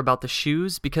especially sure about the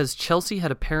shoes because Chelsea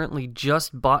had apparently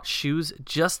just bought shoes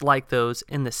just like those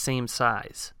in the same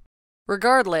size.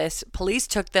 Regardless, police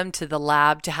took them to the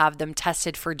lab to have them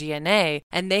tested for DNA,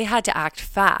 and they had to act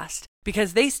fast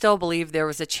because they still believed there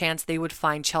was a chance they would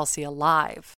find Chelsea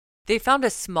alive. They found a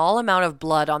small amount of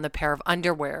blood on the pair of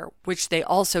underwear, which they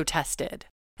also tested.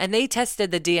 And they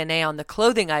tested the DNA on the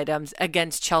clothing items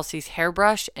against Chelsea's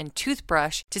hairbrush and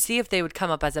toothbrush to see if they would come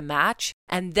up as a match,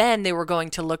 and then they were going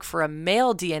to look for a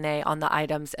male DNA on the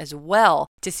items as well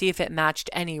to see if it matched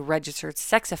any registered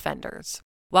sex offenders.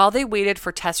 While they waited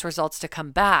for test results to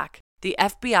come back, the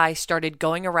FBI started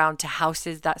going around to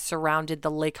houses that surrounded the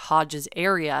Lake Hodges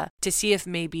area to see if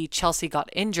maybe Chelsea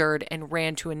got injured and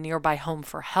ran to a nearby home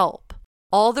for help.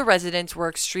 All the residents were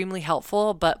extremely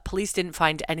helpful, but police didn't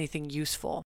find anything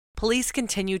useful. Police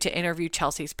continued to interview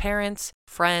Chelsea's parents,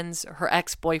 friends, her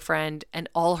ex-boyfriend, and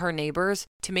all her neighbors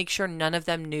to make sure none of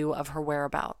them knew of her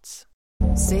whereabouts.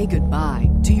 Say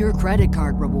goodbye to your credit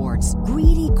card rewards.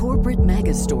 Greedy corporate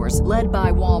mega stores, led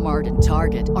by Walmart and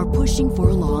Target, are pushing for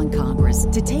a law in Congress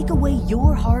to take away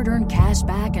your hard-earned cash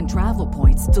back and travel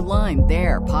points to line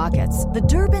their pockets. The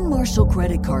Durbin-Marshall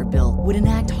credit card bill would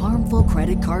enact harmful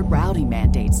credit card routing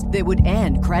mandates that would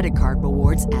end credit card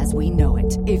rewards as we know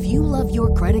it. If you love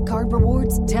your credit card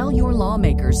rewards, tell your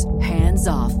lawmakers, hands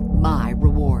off my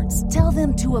rewards. Tell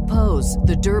them to oppose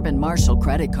the Durbin-Marshall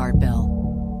credit card bill.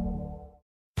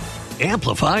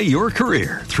 Amplify your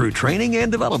career through training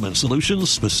and development solutions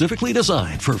specifically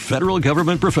designed for federal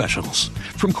government professionals.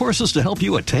 From courses to help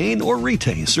you attain or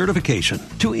retain certification,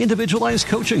 to individualized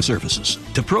coaching services,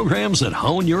 to programs that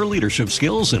hone your leadership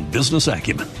skills and business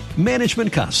acumen,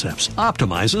 Management Concepts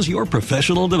optimizes your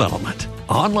professional development.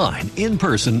 Online, in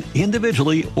person,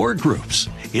 individually, or groups,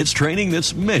 it's training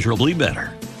that's measurably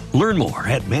better. Learn more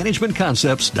at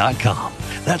managementconcepts.com.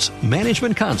 That's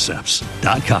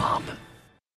managementconcepts.com.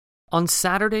 On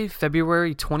Saturday,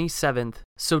 February 27th,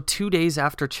 so 2 days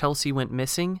after Chelsea went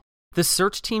missing, the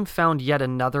search team found yet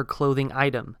another clothing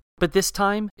item, but this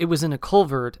time it was in a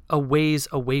culvert a ways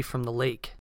away from the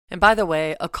lake. And by the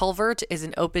way, a culvert is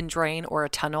an open drain or a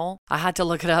tunnel. I had to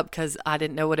look it up because I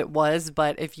didn't know what it was,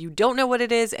 but if you don't know what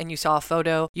it is and you saw a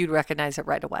photo, you'd recognize it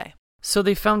right away. So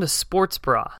they found a sports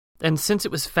bra, and since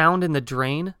it was found in the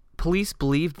drain, police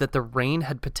believed that the rain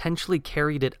had potentially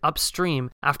carried it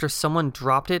upstream after someone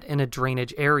dropped it in a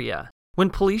drainage area. When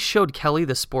police showed Kelly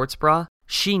the sports bra,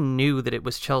 she knew that it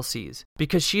was Chelsea's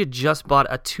because she had just bought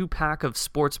a 2-pack of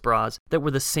sports bras that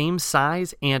were the same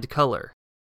size and color.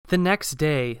 The next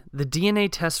day, the DNA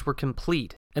tests were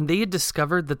complete, and they had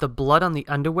discovered that the blood on the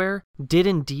underwear did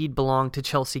indeed belong to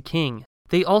Chelsea King.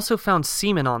 They also found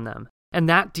semen on them, and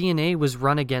that DNA was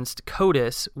run against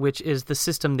CODIS, which is the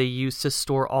system they use to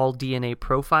store all DNA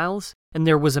profiles, and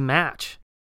there was a match.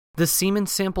 The semen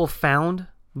sample found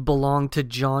belonged to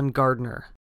John Gardner.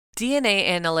 DNA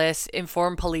analysts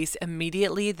informed police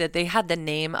immediately that they had the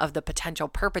name of the potential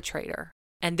perpetrator,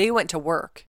 and they went to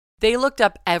work. They looked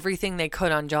up everything they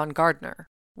could on John Gardner,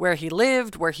 where he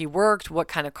lived, where he worked, what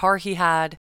kind of car he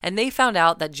had, and they found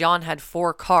out that John had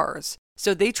 4 cars.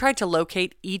 So they tried to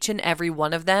locate each and every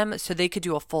one of them so they could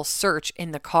do a full search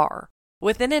in the car.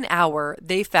 Within an hour,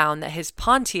 they found that his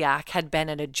Pontiac had been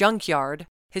at a junkyard,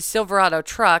 his Silverado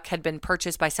truck had been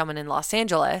purchased by someone in Los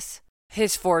Angeles,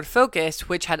 his Ford Focus,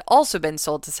 which had also been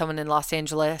sold to someone in Los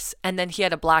Angeles, and then he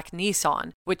had a black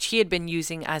Nissan, which he had been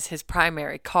using as his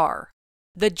primary car.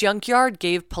 The junkyard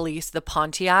gave police the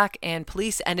Pontiac, and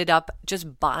police ended up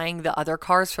just buying the other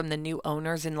cars from the new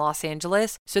owners in Los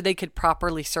Angeles so they could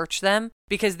properly search them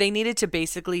because they needed to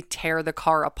basically tear the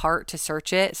car apart to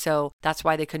search it, so that's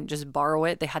why they couldn't just borrow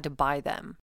it, they had to buy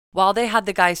them. While they had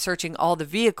the guys searching all the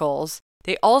vehicles,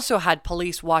 they also had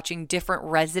police watching different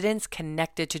residents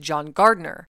connected to John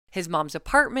Gardner, his mom's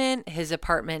apartment, his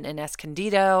apartment in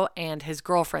Escondido, and his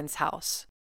girlfriend's house.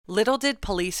 Little did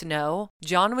police know,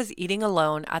 John was eating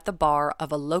alone at the bar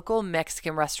of a local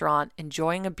Mexican restaurant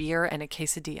enjoying a beer and a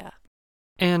quesadilla.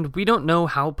 And we don't know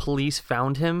how police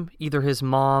found him. Either his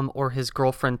mom or his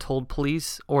girlfriend told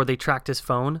police, or they tracked his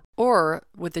phone. Or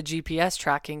with the GPS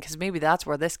tracking, because maybe that's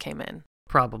where this came in.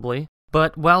 Probably.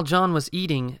 But while John was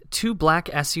eating, 2 black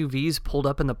SUVs pulled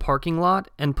up in the parking lot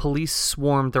and police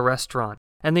swarmed the restaurant,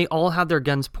 and they all had their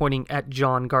guns pointing at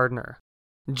John Gardner.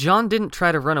 John didn't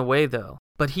try to run away though,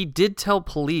 but he did tell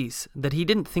police that he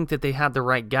didn't think that they had the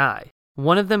right guy.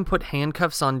 One of them put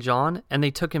handcuffs on John and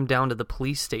they took him down to the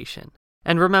police station.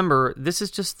 And remember, this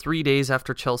is just 3 days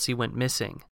after Chelsea went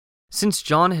missing. Since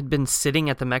John had been sitting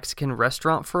at the Mexican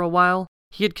restaurant for a while,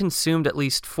 he had consumed at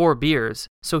least 4 beers,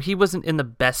 so he wasn't in the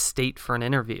best state for an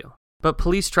interview. But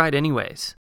police tried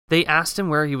anyways. They asked him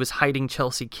where he was hiding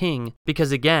Chelsea King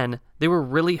because, again, they were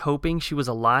really hoping she was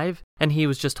alive and he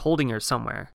was just holding her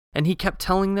somewhere. And he kept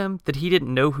telling them that he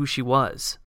didn't know who she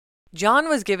was. John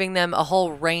was giving them a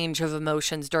whole range of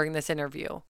emotions during this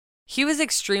interview. He was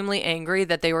extremely angry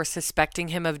that they were suspecting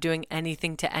him of doing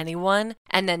anything to anyone,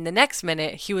 and then the next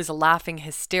minute he was laughing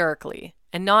hysterically,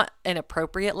 and not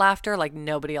inappropriate laughter like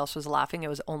nobody else was laughing, it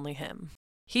was only him.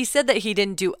 He said that he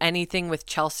didn't do anything with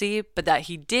Chelsea, but that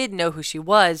he did know who she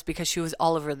was because she was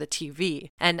all over the TV,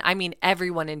 and I mean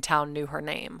everyone in town knew her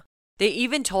name. They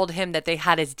even told him that they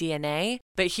had his DNA,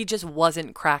 but he just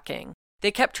wasn't cracking.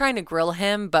 They kept trying to grill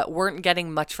him, but weren't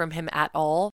getting much from him at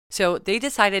all, so they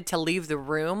decided to leave the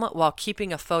room while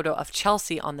keeping a photo of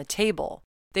Chelsea on the table.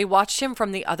 They watched him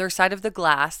from the other side of the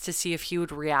glass to see if he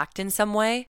would react in some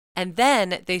way, and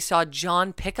then they saw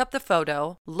John pick up the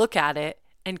photo, look at it,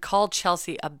 and call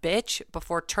Chelsea a bitch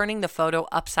before turning the photo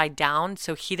upside down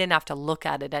so he didn't have to look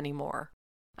at it anymore.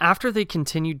 After they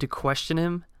continued to question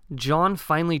him, John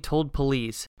finally told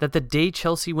police that the day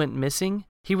Chelsea went missing,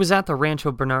 he was at the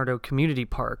Rancho Bernardo Community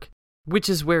Park, which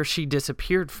is where she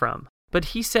disappeared from, but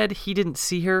he said he didn't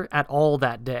see her at all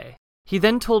that day. He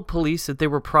then told police that they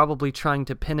were probably trying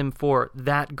to pin him for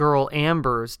that girl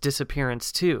Amber's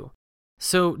disappearance too.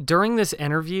 So during this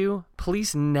interview,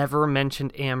 police never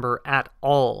mentioned Amber at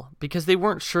all because they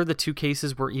weren't sure the two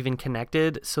cases were even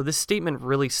connected, so this statement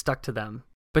really stuck to them.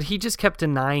 But he just kept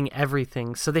denying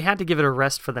everything, so they had to give it a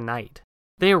rest for the night.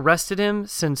 They arrested him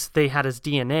since they had his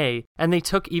DNA, and they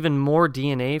took even more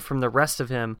DNA from the rest of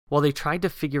him while they tried to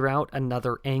figure out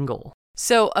another angle.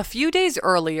 So, a few days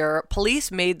earlier,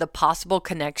 police made the possible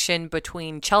connection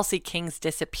between Chelsea King's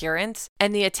disappearance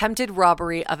and the attempted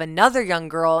robbery of another young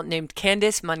girl named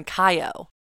Candice Moncayo.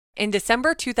 In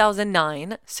December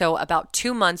 2009, so about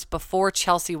 2 months before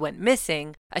Chelsea went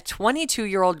missing, a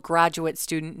 22-year-old graduate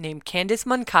student named Candice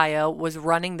Moncayo was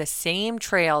running the same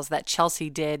trails that Chelsea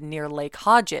did near Lake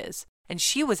Hodges, and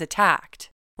she was attacked.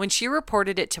 When she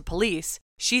reported it to police,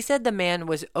 she said the man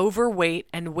was overweight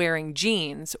and wearing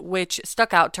jeans, which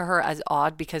stuck out to her as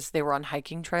odd because they were on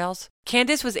hiking trails.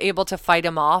 Candice was able to fight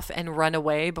him off and run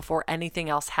away before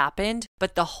anything else happened,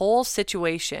 but the whole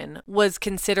situation was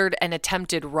considered an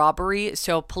attempted robbery,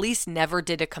 so police never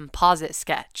did a composite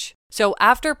sketch. So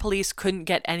after police couldn't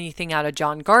get anything out of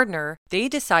John Gardner, they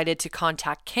decided to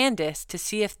contact Candice to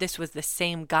see if this was the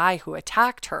same guy who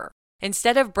attacked her.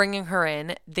 Instead of bringing her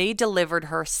in, they delivered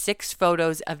her 6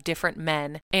 photos of different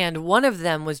men, and one of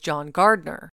them was John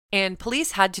Gardner. And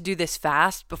police had to do this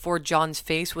fast before John's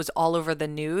face was all over the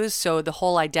news, so the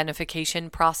whole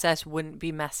identification process wouldn't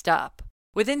be messed up.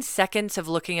 Within seconds of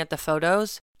looking at the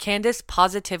photos, Candice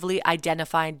positively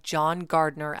identified John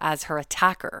Gardner as her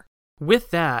attacker. With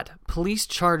that, police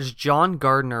charged John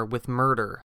Gardner with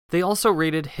murder. They also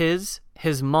raided his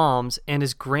mom's, and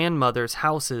his grandmother's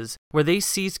houses, where they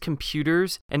seized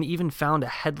computers and even found a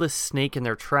headless snake in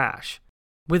their trash.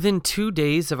 Within 2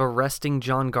 days of arresting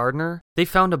John Gardner, they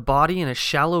found a body in a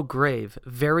shallow grave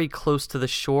very close to the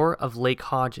shore of Lake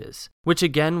Hodges, which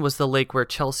again was the lake where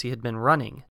Chelsea had been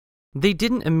running. They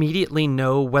didn't immediately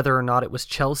know whether or not it was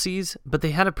Chelsea's, but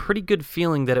they had a pretty good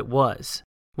feeling that it was.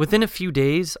 Within a few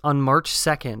days, on March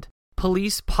 2nd,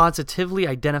 police positively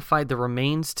identified the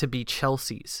remains to be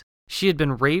Chelsea's. She had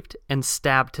been raped and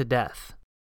stabbed to death.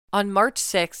 On March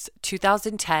 6,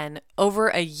 2010, over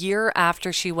a year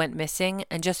after she went missing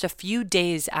and just a few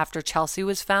days after Chelsea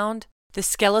was found, the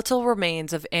skeletal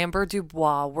remains of Amber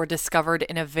Dubois were discovered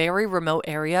in a very remote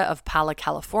area of Pala,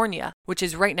 California, which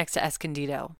is right next to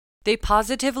Escondido. They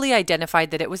positively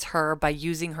identified that it was her by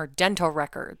using her dental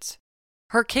records.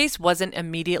 Her case wasn't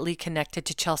immediately connected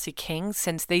to Chelsea King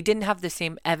since they didn't have the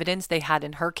same evidence they had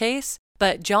in her case,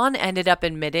 but John ended up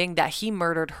admitting that he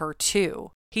murdered her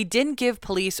too. He didn't give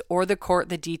police or the court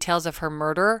the details of her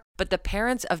murder, but the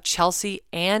parents of Chelsea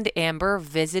and Amber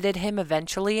visited him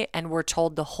eventually and were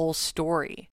told the whole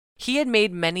story. He had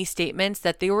made many statements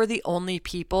that they were the only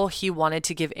people he wanted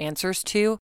to give answers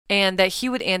to, and that he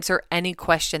would answer any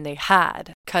question they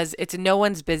had, because it's no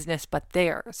one's business but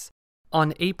theirs.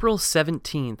 On April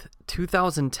 17th,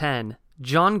 2010,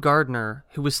 John Gardner,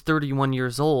 who was 31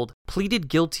 years old, pleaded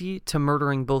guilty to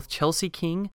murdering both Chelsea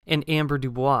King and Amber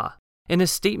Dubois. In a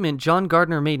statement John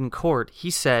Gardner made in court, he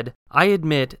said, "I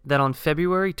admit that on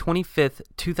February 25th,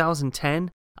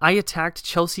 2010, I attacked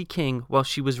Chelsea King while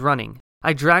she was running.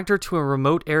 I dragged her to a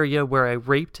remote area where I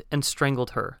raped and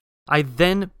strangled her. I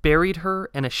then buried her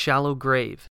in a shallow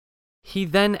grave. He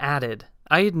then added,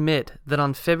 I admit that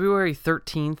on February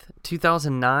 13th,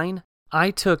 2009, I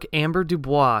took Amber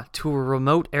Dubois to a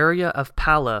remote area of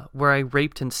Pala where I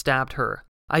raped and stabbed her.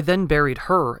 I then buried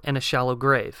her in a shallow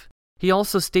grave. He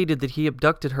also stated that he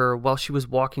abducted her while she was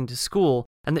walking to school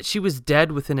and that she was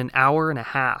dead within an hour and a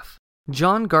half.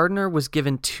 John Gardner was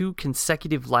given 2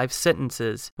 consecutive life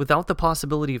sentences without the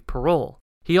possibility of parole.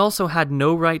 He also had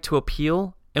no right to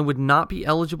appeal and would not be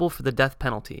eligible for the death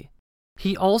penalty.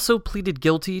 He also pleaded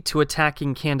guilty to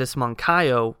attacking Candice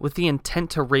Moncayo with the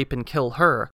intent to rape and kill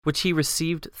her, which he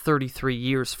received 33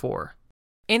 years for.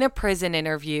 In a prison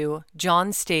interview,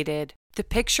 John stated, "The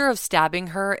picture of stabbing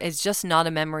her is just not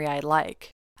a memory I like.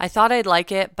 I thought I'd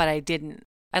like it, but I didn't.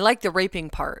 I like the raping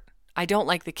part. I don't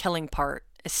like the killing part,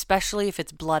 especially if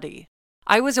it's bloody.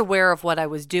 I was aware of what I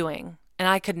was doing, and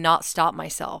I could not stop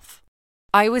myself.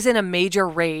 I was in a major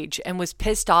rage and was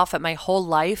pissed off at my whole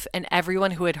life and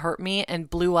everyone who had hurt me and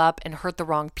blew up and hurt the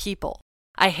wrong people.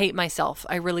 I hate myself,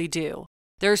 I really do.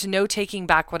 There's no taking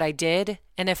back what I did,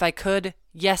 and if I could,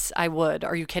 yes, I would.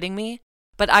 Are you kidding me?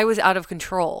 But I was out of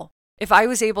control. If I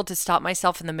was able to stop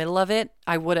myself in the middle of it,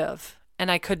 I would have, and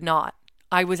I could not.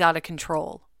 I was out of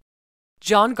control."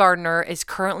 John Gardner is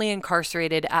currently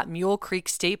incarcerated at Mule Creek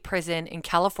State Prison in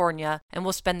California and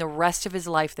will spend the rest of his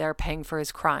life there paying for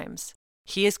his crimes.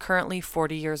 He is currently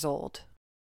 40 years old.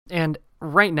 And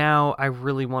right now, I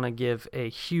really want to give a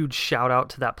huge shout out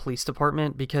to that police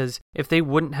department, because if they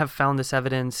wouldn't have found this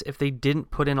evidence, if they didn't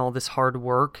put in all this hard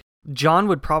work, John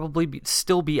would probably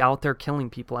still be out there killing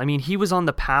people. I mean, he was on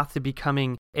the path to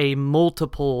becoming a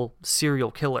multiple serial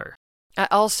killer. I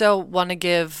also want to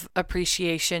give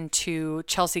appreciation to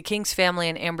Chelsea King's family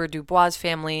and Amber Dubois'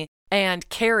 family. And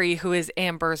Carrie, who is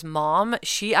Amber's mom,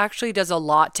 she actually does a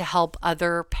lot to help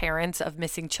other parents of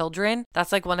missing children.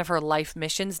 That's like one of her life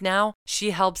missions now.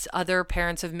 She helps other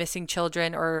parents of missing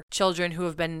children or children who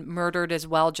have been murdered as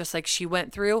well, just like she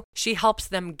went through. She helps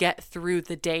them get through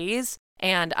the days.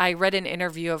 And I read an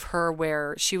interview of her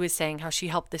where she was saying how she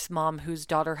helped this mom whose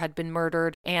daughter had been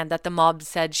murdered, and that the mob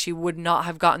said she would not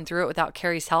have gotten through it without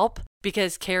Carrie's help,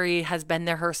 because Carrie has been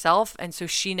there herself, and so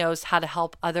she knows how to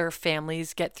help other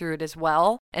families get through it as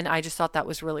well. And I just thought that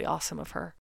was really awesome of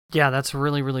her. Yeah, that's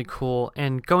really, really cool.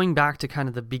 And going back to kind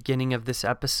of the beginning of this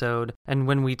episode, and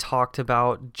when we talked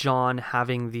about John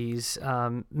having these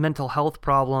mental health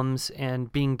problems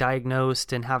and being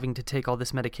diagnosed and having to take all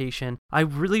this medication, I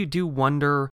really do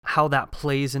wonder how that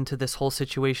plays into this whole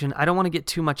situation. I don't want to get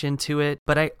too much into it,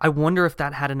 but I wonder if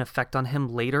that had an effect on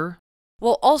him later.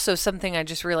 Well, also something I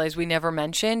just realized we never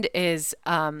mentioned is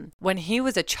when he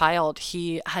was a child,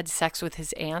 he had sex with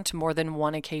his aunt more than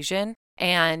one occasion.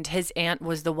 And his aunt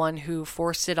was the one who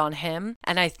forced it on him.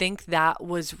 And I think that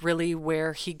was really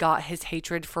where he got his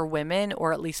hatred for women,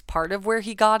 or at least part of where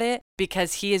he got it,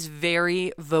 because he is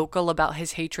very vocal about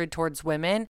his hatred towards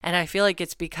women. And I feel like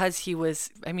it's because he was,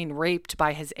 raped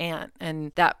by his aunt.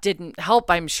 And that didn't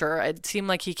help, I'm sure. It seemed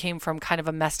like he came from kind of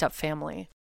a messed up family.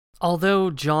 Although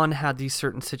John had these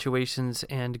certain situations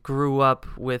and grew up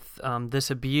with this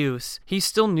abuse, he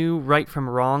still knew right from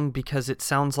wrong, because it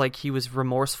sounds like he was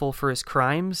remorseful for his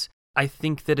crimes. I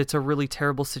think that it's a really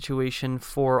terrible situation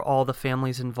for all the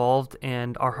families involved,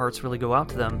 and our hearts really go out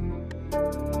to them.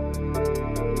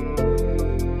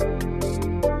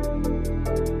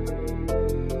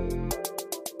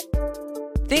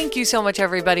 Thank you so much,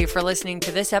 everybody, for listening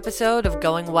to this episode of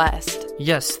Going West.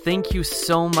 Yes, thank you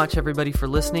so much, everybody, for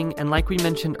listening. And like we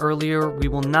mentioned earlier, we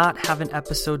will not have an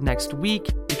episode next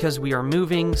week because we are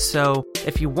moving. So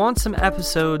if you want some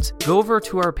episodes, go over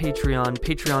to our Patreon,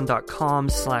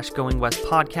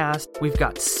 patreon.com/GoingWestPodcast. We've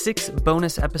got 6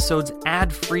 bonus episodes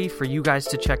ad-free for you guys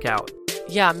to check out.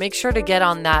 Yeah, make sure to get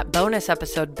on that bonus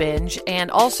episode binge, and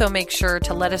also make sure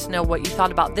to let us know what you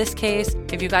thought about this case.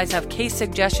 If you guys have case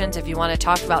suggestions, if you want to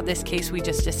talk about this case we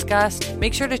just discussed,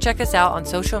 make sure to check us out on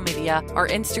social media. Our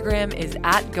Instagram is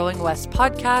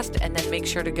 @GoingWestPodcast, and then make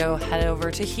sure to go head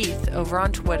over to Heath over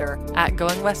on Twitter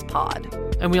 @GoingWestPod.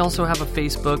 And we also have a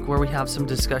Facebook where we have some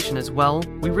discussion as well.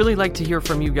 We really like to hear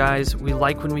from you guys. We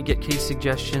like when we get case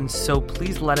suggestions, so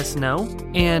please let us know.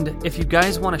 And if you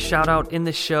guys want a shout out in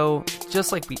the show,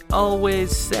 just like we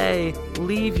always say,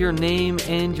 leave your name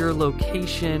and your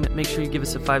location. Make sure you give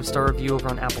us a 5-star review over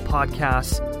on Apple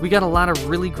Podcasts. We got a lot of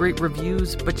really great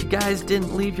reviews, but you guys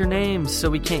didn't leave your names,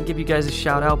 so we can't give you guys a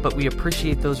shout out, but we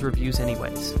appreciate those reviews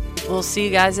anyways. We'll see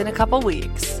you guys in a couple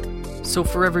weeks. So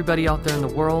for everybody out there in the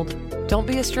world, don't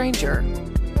be a stranger.